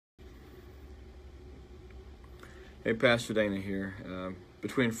Hey, Pastor Dana here.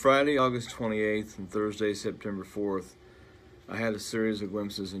 Between Friday, August 28th and Thursday, September 4th, I had a series of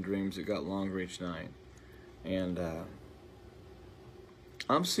glimpses and dreams that got longer each night. And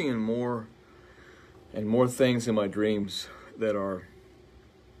I'm seeing more and more things in my dreams that are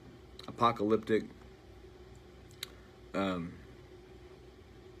apocalyptic,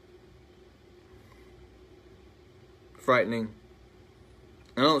 frightening.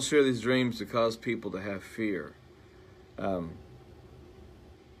 I don't share these dreams to cause people to have fear.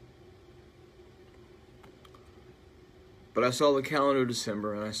 But I saw the calendar of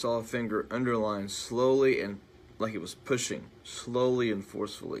December, and I saw a finger underlined slowly and like it was pushing, slowly and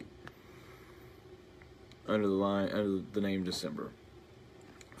forcefully, under the name December.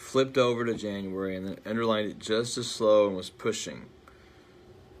 Flipped over to January, and then underlined it just as slow and was pushing.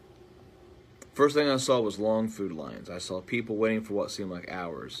 First thing I saw was long food lines. I saw people waiting for what seemed like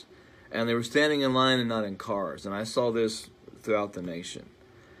hours. And they were standing in line and not in cars. And I saw this throughout the nation.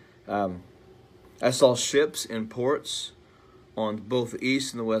 I saw ships in ports on both the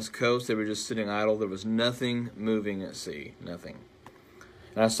east and the west coast. They were just sitting idle. There was nothing moving at sea. Nothing.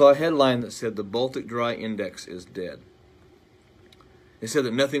 And I saw a headline that said, "The Baltic Dry Index is dead." It said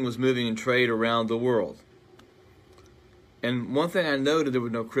that nothing was moving in trade around the world. And one thing I noted, there were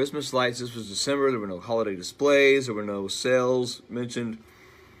no Christmas lights. This was December. There were no holiday displays. There were no sales mentioned.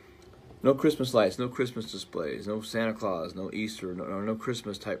 No Christmas lights, no Christmas displays, no Santa Claus, no Easter, no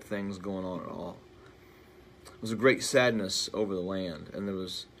Christmas type things going on at all. It was a great sadness over the land. And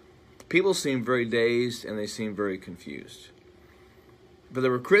people seemed very dazed and they seemed very confused. But there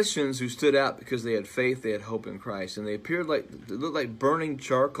were Christians who stood out because they had faith, they had hope in Christ. And they looked like burning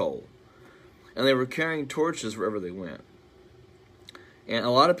charcoal. And they were carrying torches wherever they went. And a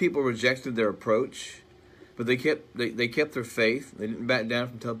lot of people rejected their approach, but they kept their faith. They didn't back down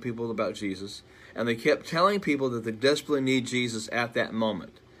from telling people about Jesus. And they kept telling people that they desperately need Jesus at that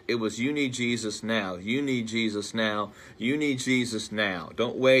moment. It was, you need Jesus now. You need Jesus now. You need Jesus now.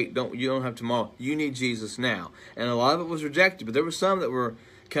 Don't wait. You don't have tomorrow. You need Jesus now. And a lot of it was rejected, but there were some that were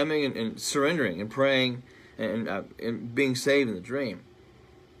coming and surrendering and praying and being saved in the dream.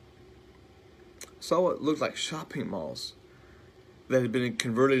 I saw what looked like shopping malls that had been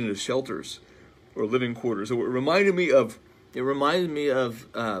converted into shelters or living quarters. So it reminded me of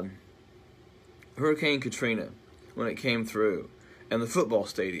Hurricane Katrina when it came through, and the football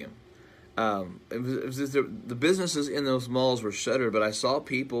stadium. The businesses in those malls were shuttered, but I saw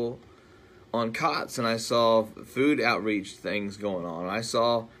people on cots, and I saw food outreach things going on. I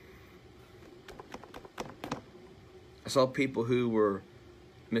saw people who were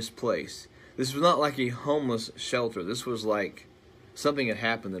misplaced. This was not like a homeless shelter. This was like something had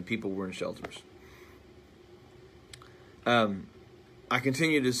happened and people were in shelters. I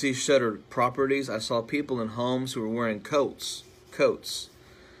continued to see shuttered properties. I saw people in homes who were wearing coats,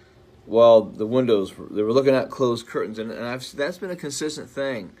 while the windows they were looking at closed curtains, and that's been a consistent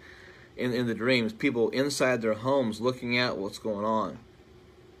thing in the dreams. People inside their homes looking at what's going on.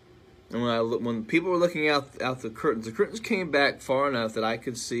 And when people were looking out the curtains came back far enough that I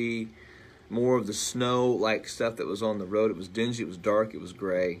could see more of the snow-like stuff that was on the road. It was dingy, it was dark, it was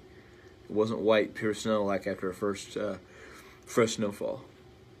gray. It wasn't white, pure snow like after a first fresh snowfall.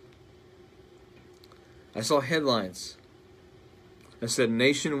 I saw headlines that said,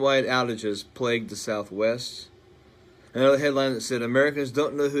 "Nationwide outages plagued the Southwest." Another headline that said, "Americans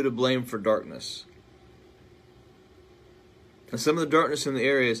don't know who to blame for darkness." And some of the darkness in the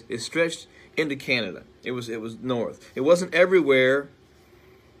areas is stretched into Canada. It was north. It wasn't everywhere,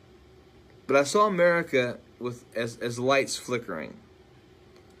 but I saw America as lights flickering.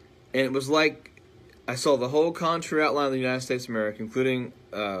 And it was like I saw the whole contour outline of the United States of America, including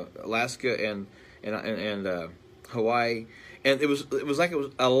Alaska and Hawaii. And it was like it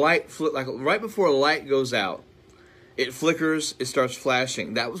was a light like right before a light goes out, it flickers, it starts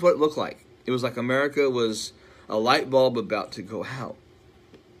flashing. That was what it looked like. It was like America was a light bulb about to go out.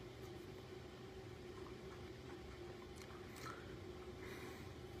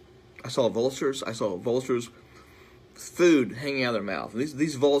 I saw vultures. Food hanging out of their mouth.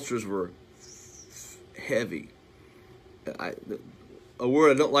 These vultures were heavy. A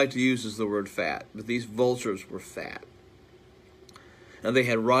word I don't like to use is the word fat, but these vultures were fat. And they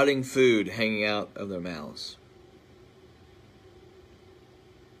had rotting food hanging out of their mouths.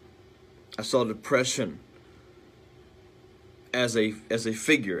 I saw depression as a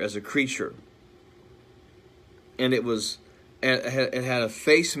figure, as a creature. And it had a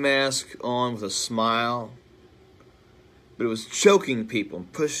face mask on with a smile, but it was choking people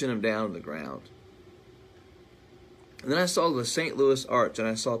and pushing them down to the ground. And then I saw the St. Louis Arch, and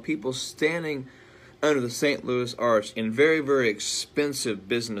I saw people standing under the St. Louis Arch in very, very expensive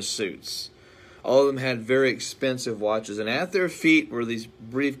business suits. All of them had very expensive watches, and at their feet were these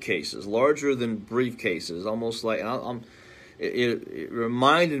briefcases, larger than briefcases, almost like it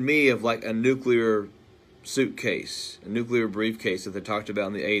reminded me of like a nuclear suitcase, a nuclear briefcase that they talked about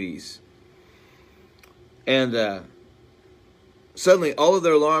in the 80s. And suddenly all of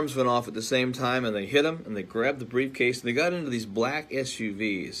their alarms went off at the same time, and they hit them, and they grabbed the briefcase, and they got into these black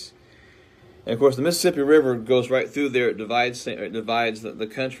SUVs. And of course, the Mississippi River goes right through there. It divides the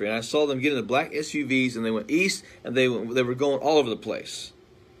country. And I saw them get in the black SUVs, and they went east, and they were going all over the place.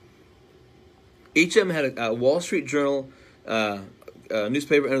 Each of them had a Wall Street Journal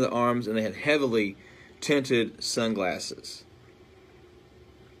newspaper under their arms, and they had heavily tinted sunglasses.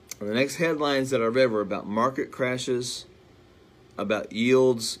 And the next headlines that I read were about market crashes, about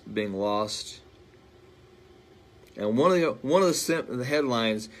yields being lost. And one of the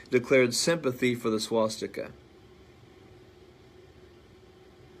headlines declared sympathy for the swastika.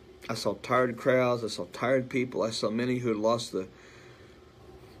 I saw tired crowds. I saw tired people. I saw many who had lost the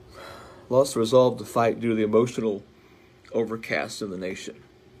resolve to fight due to the emotional overcast of the nation.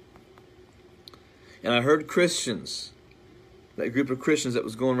 And I heard Christians, that group of Christians that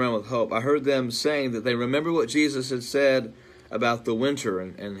was going around with hope, I heard them saying that they remember what Jesus had said about the winter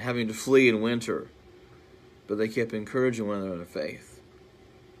and having to flee in winter. But they kept encouraging one another in faith.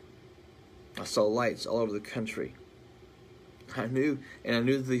 I saw lights all over the country. I knew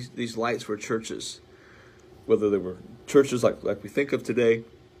these lights were churches, whether they were churches like we think of today,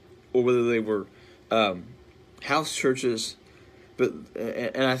 or whether they were house churches.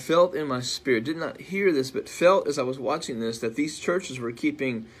 And I felt in my spirit, did not hear this, but felt as I was watching this, that these churches were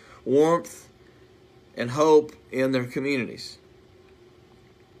keeping warmth and hope in their communities.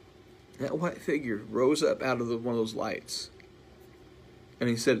 That white figure rose up out of one of those lights. And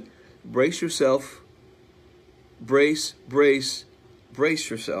he said, brace yourself, brace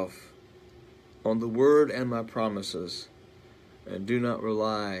yourself on the word and my promises, and do not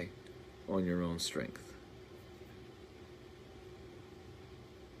rely on your own strength.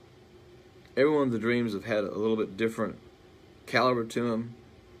 Every one of the dreams have had a little bit different caliber to them.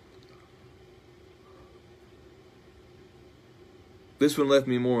 This one left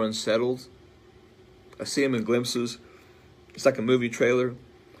me more unsettled. I see them in glimpses. It's like a movie trailer.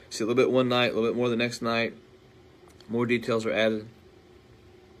 See a little bit one night, a little bit more the next night. More details are added.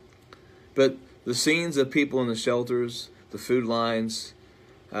 But the scenes of people in the shelters, the food lines,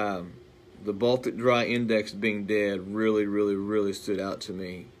 the Baltic Dry Index being dead really, really, really stood out to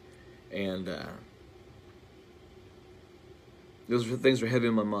me. And those things are heavy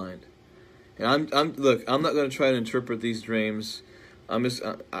in my mind. And I'm not going to try to interpret these dreams.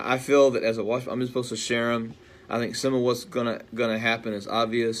 I feel that as a watchman, I'm just supposed to share them. I think some of what's gonna happen is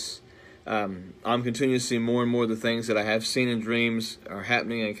obvious. I'm continuing to see more and more of the things that I have seen in dreams are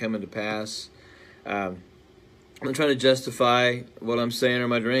happening and coming to pass. I'm trying to justify what I'm saying in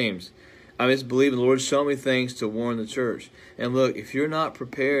my dreams. I just believe the Lord showing me things to warn the church. And look, if you're not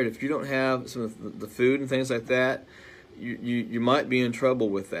prepared, if you don't have some of the food and things like that, you might be in trouble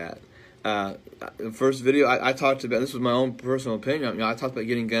with that. The first video I talked about, this was my own personal opinion. I talked about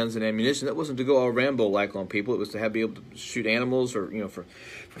getting guns and ammunition. That wasn't to go all Rambo-like on people. It was to be able to shoot animals or for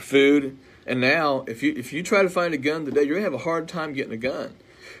food. And now, if you try to find a gun today, you're gonna have a hard time getting a gun,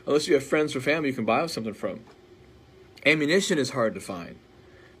 unless you have friends or family you can buy something from. Ammunition is hard to find.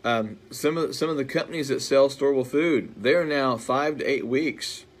 Some of the companies that sell storable food, they're now 5 to 8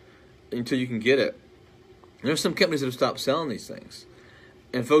 weeks until you can get it. And there's some companies that have stopped selling these things.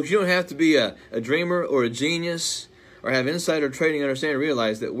 And folks, you don't have to be a dreamer or a genius or have insider trading understanding to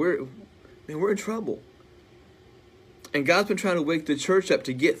realize that we're in trouble. And God's been trying to wake the church up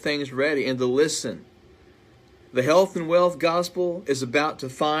to get things ready and to listen. The health and wealth gospel is about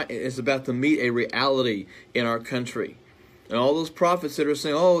to meet a reality in our country. And all those prophets that are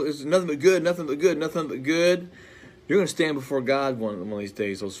saying, oh, it's nothing but good, nothing but good, nothing but good, you're going to stand before God one of these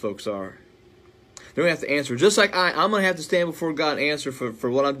days, those folks are. They're going to have to answer. Just like I'm going to have to stand before God and answer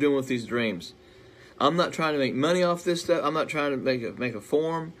for what I'm doing with these dreams. I'm not trying to make money off this stuff. I'm not trying to make a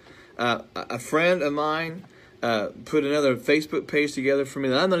form. A friend of mine put another Facebook page together for me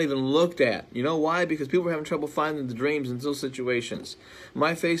that I've not even looked at. You know why? Because people are having trouble finding the dreams in those situations.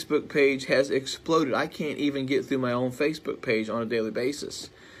 My Facebook page has exploded. I can't even get through my own Facebook page on a daily basis.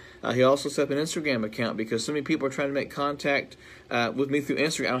 He also set up an Instagram account because so many people are trying to make contact with me through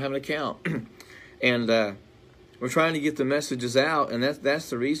Instagram. I don't have an account. And we're trying to get the messages out, and that's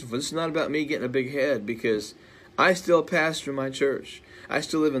the reason for this. It's not about me getting a big head, because I still pastor my church. I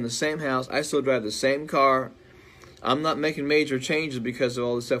still live in the same house. I still drive the same car. I'm not making major changes because of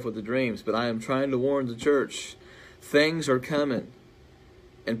all this stuff with the dreams, but I am trying to warn the church. Things are coming.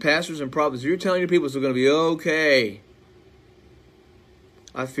 And pastors and prophets, you're telling your people it's going to be okay.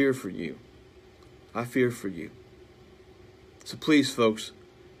 I fear for you. I fear for you. So please, folks,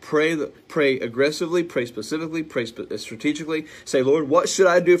 pray aggressively, pray specifically, pray strategically. Say, Lord, what should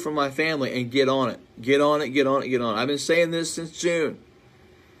I do for my family? And get on it. Get on it, get on it, get on it. I've been saying this since June.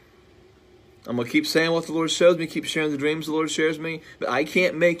 I'm going to keep saying what the Lord shows me, keep sharing the dreams the Lord shares me, but I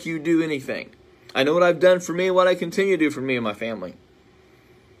can't make you do anything. I know what I've done for me and what I continue to do for me and my family.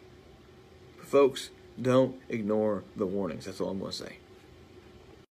 But folks, don't ignore the warnings. That's all I'm going to say.